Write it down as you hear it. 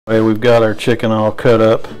We've got our chicken all cut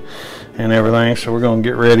up and everything, so we're going to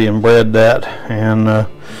get ready and bread that and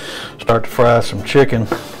start to fry some chicken.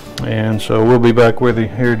 And so we'll be back with you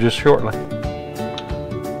here just shortly.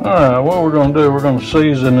 Alright, what we're going to do, we're going to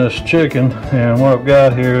season this chicken, and what I've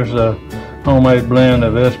got here is a homemade blend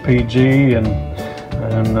of SPG and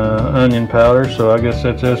onion powder, so I guess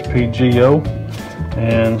that's SPGO.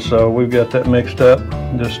 And so we've got that mixed up,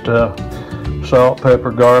 just salt,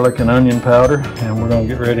 pepper, garlic, and onion powder, and we're going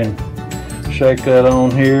to get ready and shake that on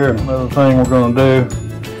here. And another thing we're going to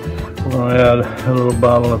do, we're going to add a little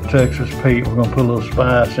bottle of Texas Pete. We're going to put a little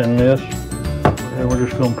spice in this, and we're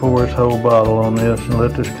just going to pour this whole bottle on this and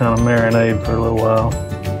let this kind of marinate for a little while.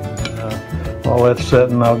 While that's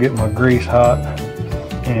setting, I'll get my grease hot,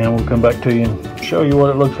 and we'll come back to you and show you what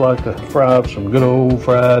it looks like to fry up some good old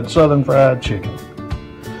fried, southern fried chicken.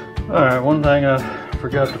 Alright, one thing I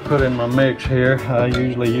forgot to put in my mix here, I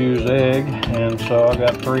usually use egg, and so I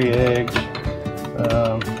got 3 eggs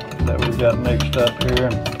that we've got mixed up here,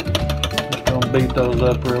 and just going to beat those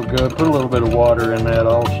up real good. Put a little bit of water in that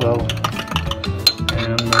also,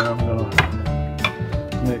 and I'm going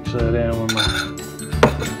to mix that in with my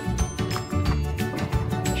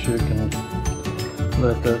chicken.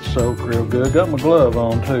 Let that soak real good. Got my glove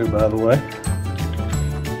on too, by the way.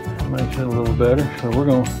 Makes it a little better. So we're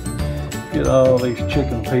going to get all these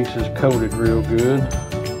chicken pieces coated real good,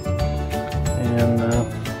 and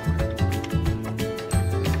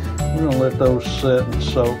we're going to let those set and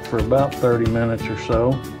soak for about 30 minutes or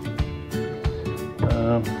so.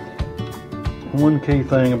 One key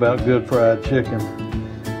thing about good fried chicken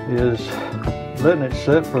is letting it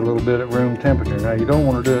set for a little bit at room temperature. Now, you don't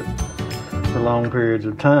want to do it for long periods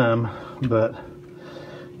of time, but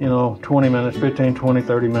you know, 20 minutes, 15, 20,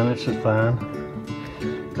 30 minutes is fine,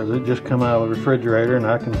 because it just come out of the refrigerator and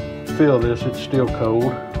I can feel this, it's still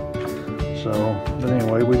cold. So, but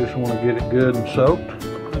anyway, we just want to get it good and soaked.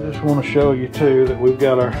 I just want to show you too that we've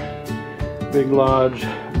got our Big Lodge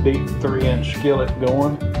deep 3-inch skillet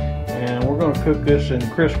going, and we're going to cook this in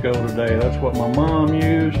Crisco today. That's what my mom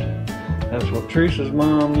used, that's what Teresa's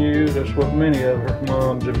mom used, that's what many of her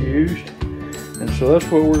moms have used, and so that's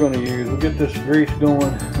what we're going to use. We'll get this grease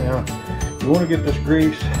going. Now, you want to get this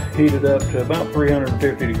grease heated up to about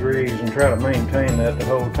 350 degrees and try to maintain that the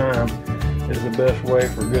whole time is the best way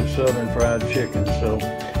for good southern fried chicken. So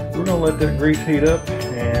we're going to let that grease heat up,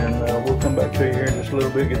 and we'll come back to you here in just a little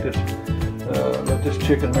bit, get this, let this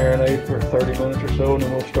chicken marinate for 30 minutes or so, and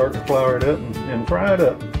then we'll start to flour it up and fry it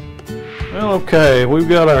up. Well, okay, we've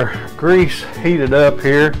got our grease heated up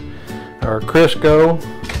here, our Crisco.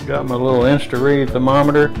 Got my little Insta-Read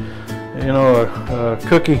thermometer. You know, a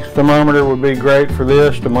cookie thermometer would be great for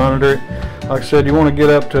this to monitor it. Like I said, you want to get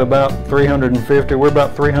up to about 350. We're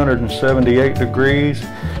about 378 degrees,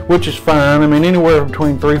 which is fine. I mean, anywhere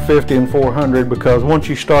between 350 and 400, because once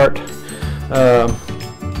you start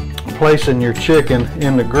placing your chicken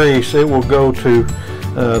in the grease, it will go to,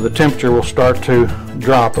 the temperature will start to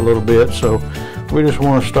drop a little bit. So we just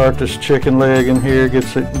want to start this chicken leg in here, get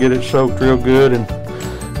it soaked real good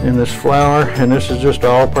in this flour, and this is just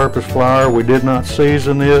all-purpose flour. We did not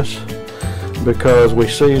season this because we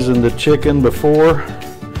seasoned the chicken before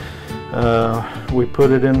we put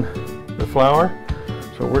it in the flour.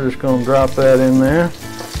 So we're just going to drop that in there,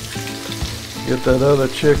 get that other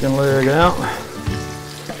chicken leg out,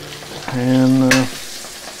 and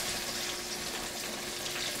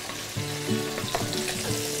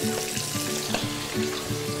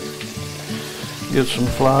get some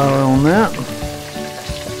flour on that.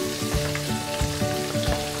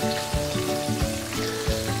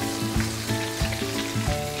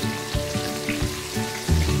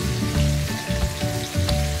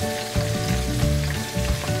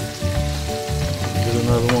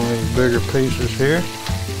 Another one of these bigger pieces here.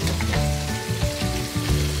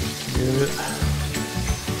 Get it.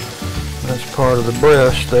 That's part of the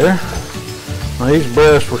breast there. Now, these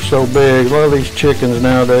breasts were so big. A lot of these chickens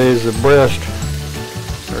nowadays, the breasts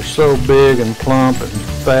are so big and plump and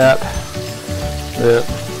fat that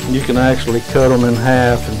you can actually cut them in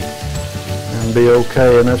half and be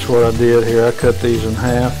okay. And that's what I did here. I cut these in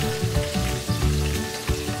half.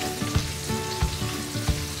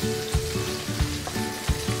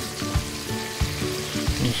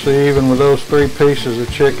 See, even with those 3 pieces of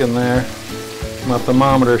chicken there, my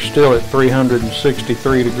thermometer is still at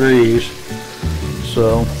 363 degrees,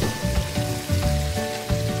 so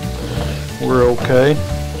we're okay.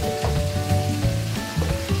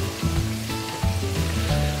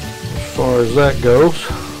 As far as that goes.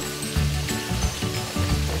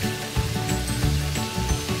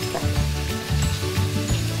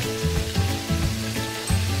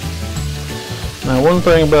 Now, one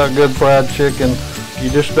one thing about good fried chicken, you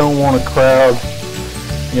just don't want to crowd,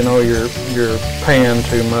 you know, your pan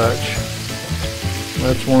too much.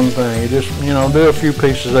 That's one thing. You just, you know, do a few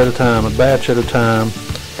pieces at a time, a batch at a time.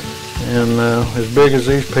 And as big as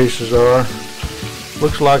these pieces are,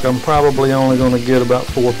 looks like I'm probably only going to get about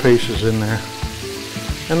 4 pieces in there.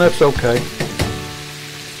 And that's okay.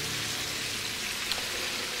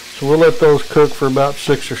 So we'll let those cook for about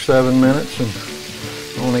 6 or 7 minutes and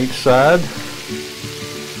on each side.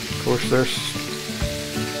 Of course, they're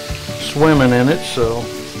swimming in it, so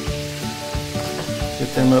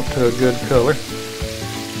get them up to a good color.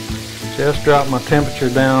 Just dropped my temperature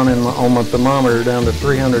down on my thermometer down to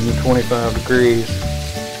 325 degrees,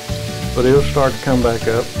 but it'll start to come back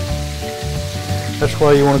up. That's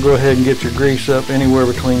why you want to go ahead and get your grease up anywhere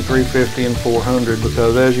between 350 and 400,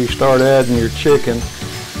 because as you start adding your chicken,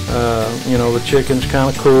 you know, the chicken's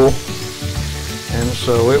kind of cool, and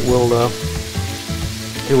so it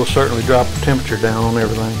will certainly drop the temperature down on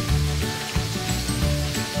everything.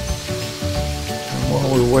 While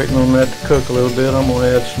we're waiting on that to cook a little bit, I'm going to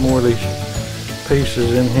add some more of these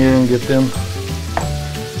pieces in here and get them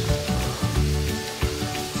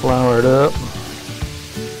floured up.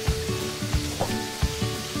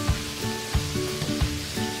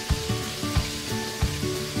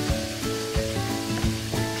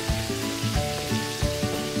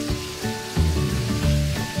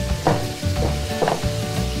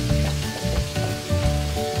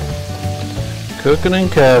 Cooking in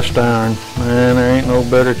cast iron. Man, there ain't no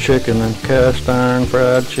better chicken than cast iron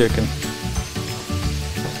fried chicken.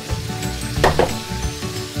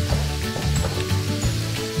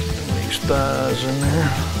 These thighs in there.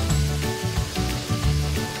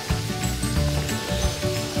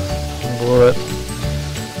 Boy,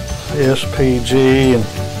 that SPG and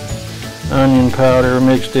onion powder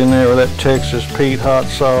mixed in there with that Texas Pete hot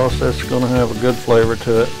sauce, that's going to have a good flavor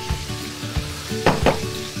to it.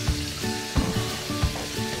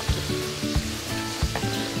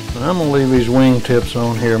 I'm going to leave these wing tips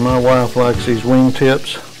on here. My wife likes these wing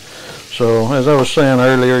tips. So as I was saying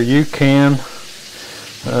earlier, you can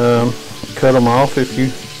cut them off if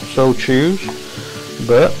you so choose.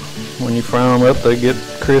 But when you fry them up, they get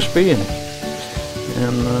crispy and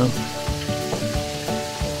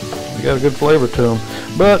you got a good flavor to them.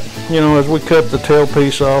 But, you know, as we cut the tail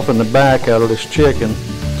piece off and the back out of this chicken,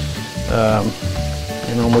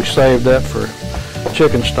 you know, we saved that for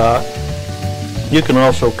chicken stock. You can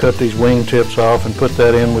also cut these wing tips off and put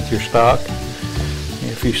that in with your stock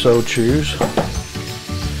if you so choose.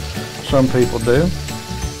 Some people do.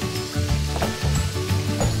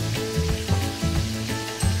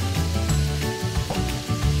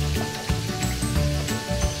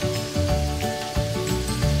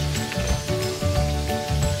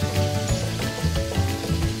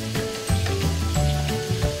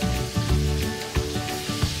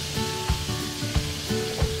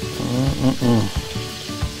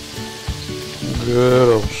 Good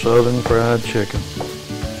old southern fried chicken.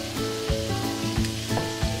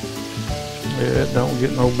 Yeah, it don't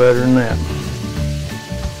get no better than that.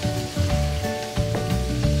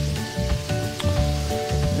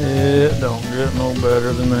 It don't get no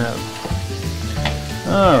better than that.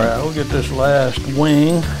 Alright, we'll get this last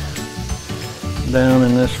wing down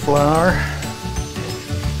in this flour.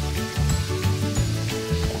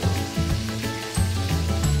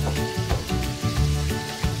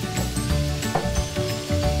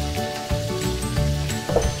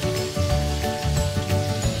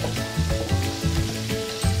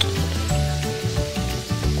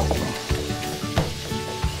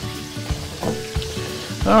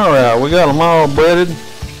 Alright, we got them all breaded,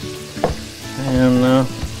 and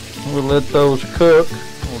we'll let those cook.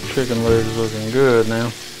 Old chicken leg is looking good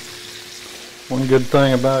now. One good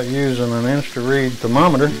thing about using an Insta-Read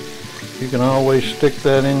thermometer, you can always stick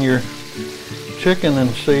that in your chicken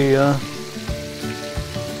and see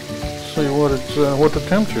what the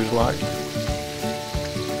temperature's like.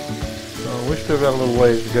 So we still got a little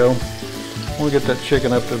ways to go. We'll get that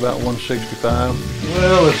chicken up to about 165.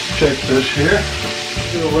 Well, let's check this here.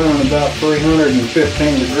 Still running about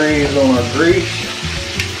 315 degrees on our grease.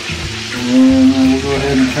 And we'll go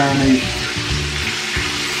ahead and turn these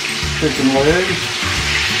chicken legs.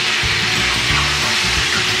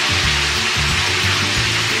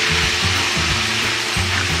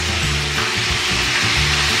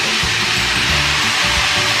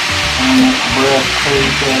 And that breast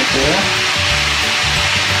piece right there.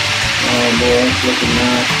 Oh boy, it's looking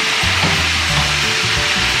nice.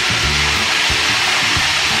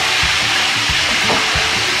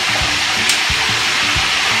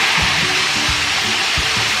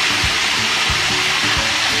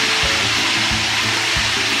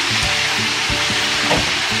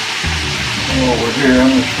 while we're here,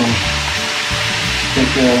 I'm just going to stick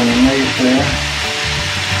that underneath there.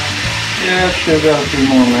 Yeah, it's still got a few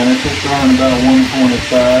more minutes. It's around about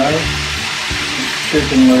 125.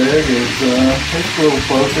 Chicken leg is it's a little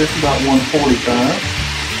closer. It's about 145.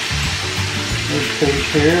 This piece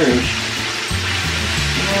here is,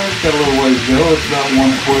 it's got a little ways to go. It's about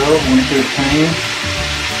 112, 115.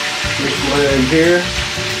 This leg here,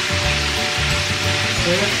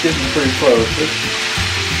 it's getting pretty close. It's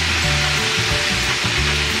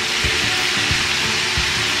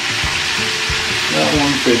about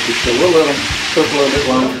 150, so we'll let them cook a little bit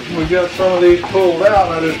longer. We got some of these pulled out,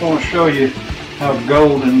 and I just want to show you how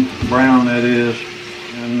golden brown that is.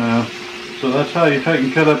 And so that's how you take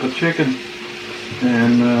and cut up a chicken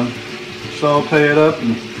and saute it up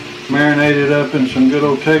and marinate it up in some good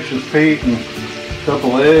old Texas Pete and a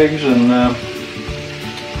couple eggs and a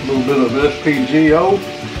little bit of SPGO,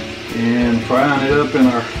 and frying it up in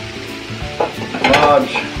our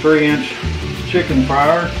Lodge 3-inch chicken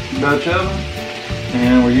fryer Dutch oven.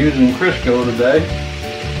 And we're using Crisco today.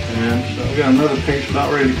 And so we got another piece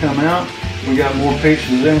about ready to come out. We got more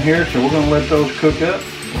pieces in here, so we're going to let those cook up.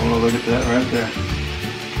 Oh, look at that right there.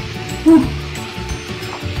 Whew.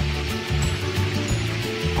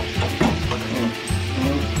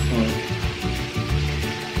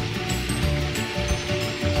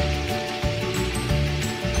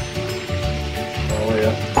 Oh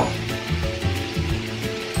yeah.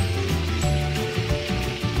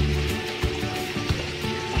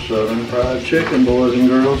 Southern fried chicken, boys and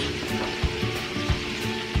girls.